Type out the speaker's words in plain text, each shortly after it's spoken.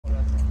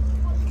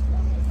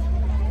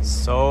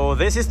So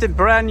this is the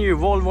brand new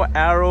Volvo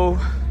Aero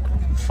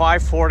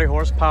 540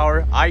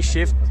 horsepower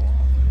I-shift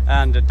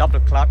and a double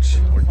clutch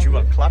or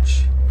dual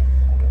clutch,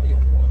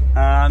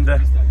 and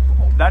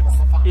that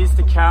is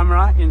the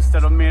camera.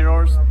 Instead of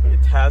mirrors,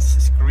 it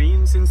has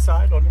screens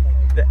inside on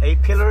the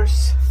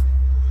A-pillars,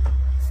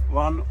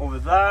 one over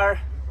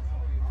there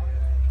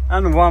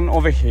and one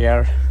over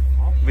here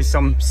with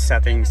some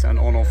settings and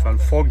on off and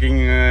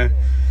fogging,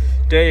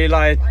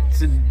 daylight,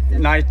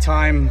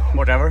 nighttime,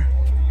 whatever.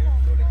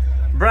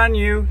 Brand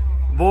new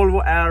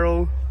Volvo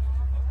Aero.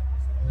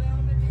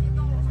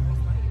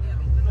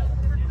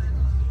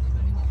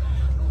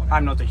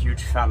 I'm not a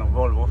huge fan of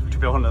Volvo, to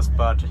be honest,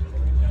 but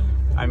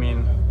I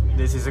mean,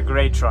 this is a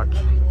great truck,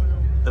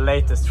 the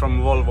latest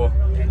from Volvo.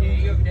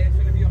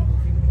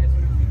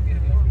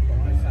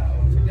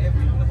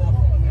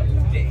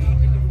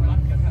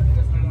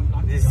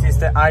 This is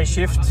the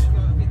I-shift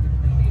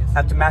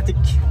automatic.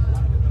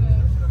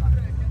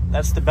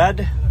 That's the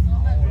bed.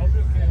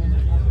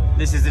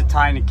 This is a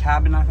tiny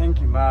cabin, I think,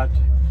 but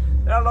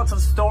there are lots of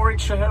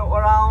storage here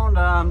around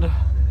and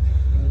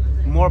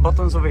more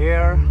buttons over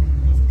here.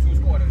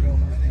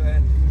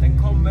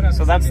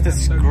 So that's the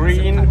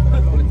screen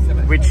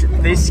which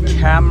this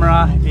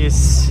camera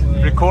is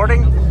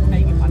recording.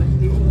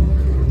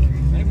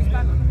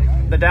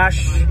 The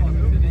dash,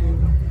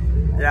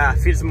 yeah,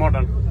 feels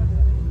modern.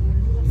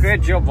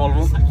 Great job,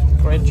 Volvo.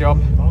 Great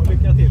job.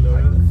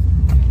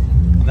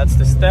 That's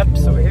the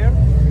steps over here.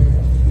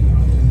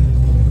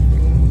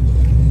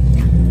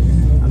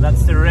 And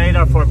that's the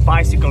radar for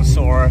bicycles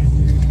or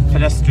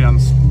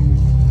pedestrians.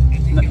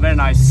 Very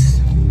nice.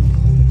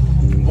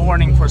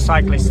 Warning for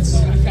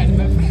cyclists.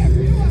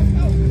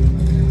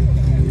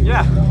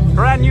 Yeah,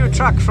 brand new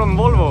truck from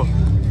Volvo.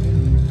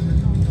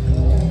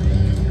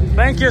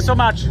 Thank you so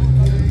much.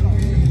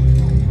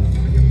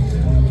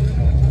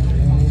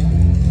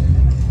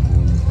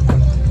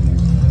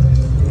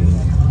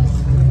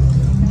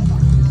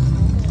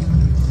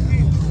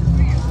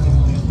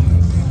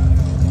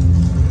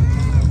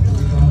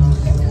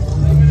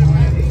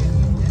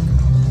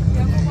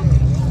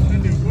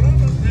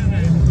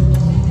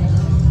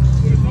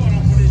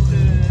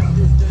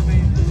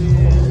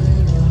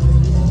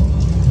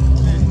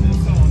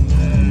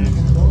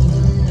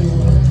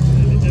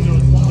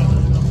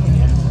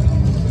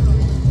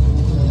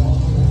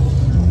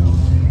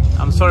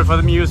 Sorry for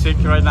the music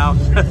right now.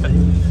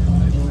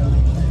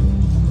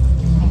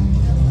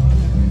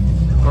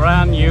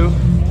 Brand new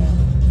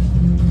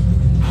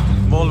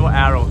Volvo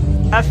Aero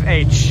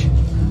FH.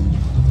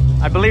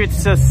 I believe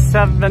it's a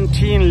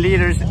 17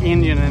 liters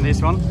engine in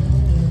this one.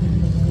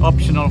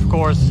 Optional, of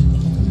course.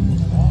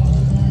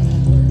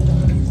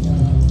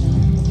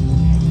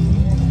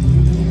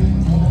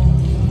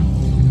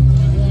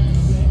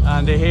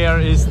 And here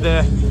is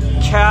the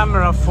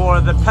camera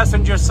for the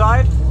passenger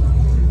side,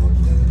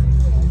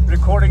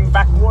 recording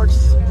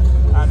backwards,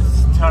 and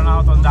it's turned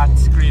out on that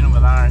screen over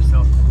there.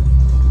 So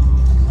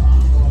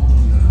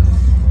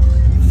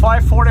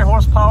 540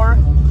 horsepower,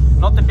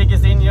 not the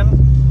biggest engine,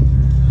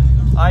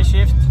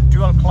 I-shift,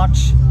 dual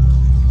clutch,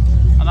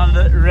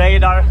 another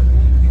radar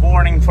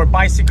warning for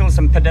bicycles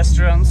and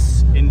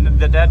pedestrians in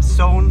the dead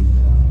zone.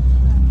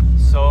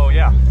 So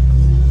yeah,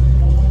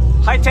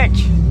 high tech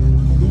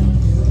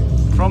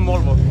from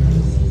Volvo.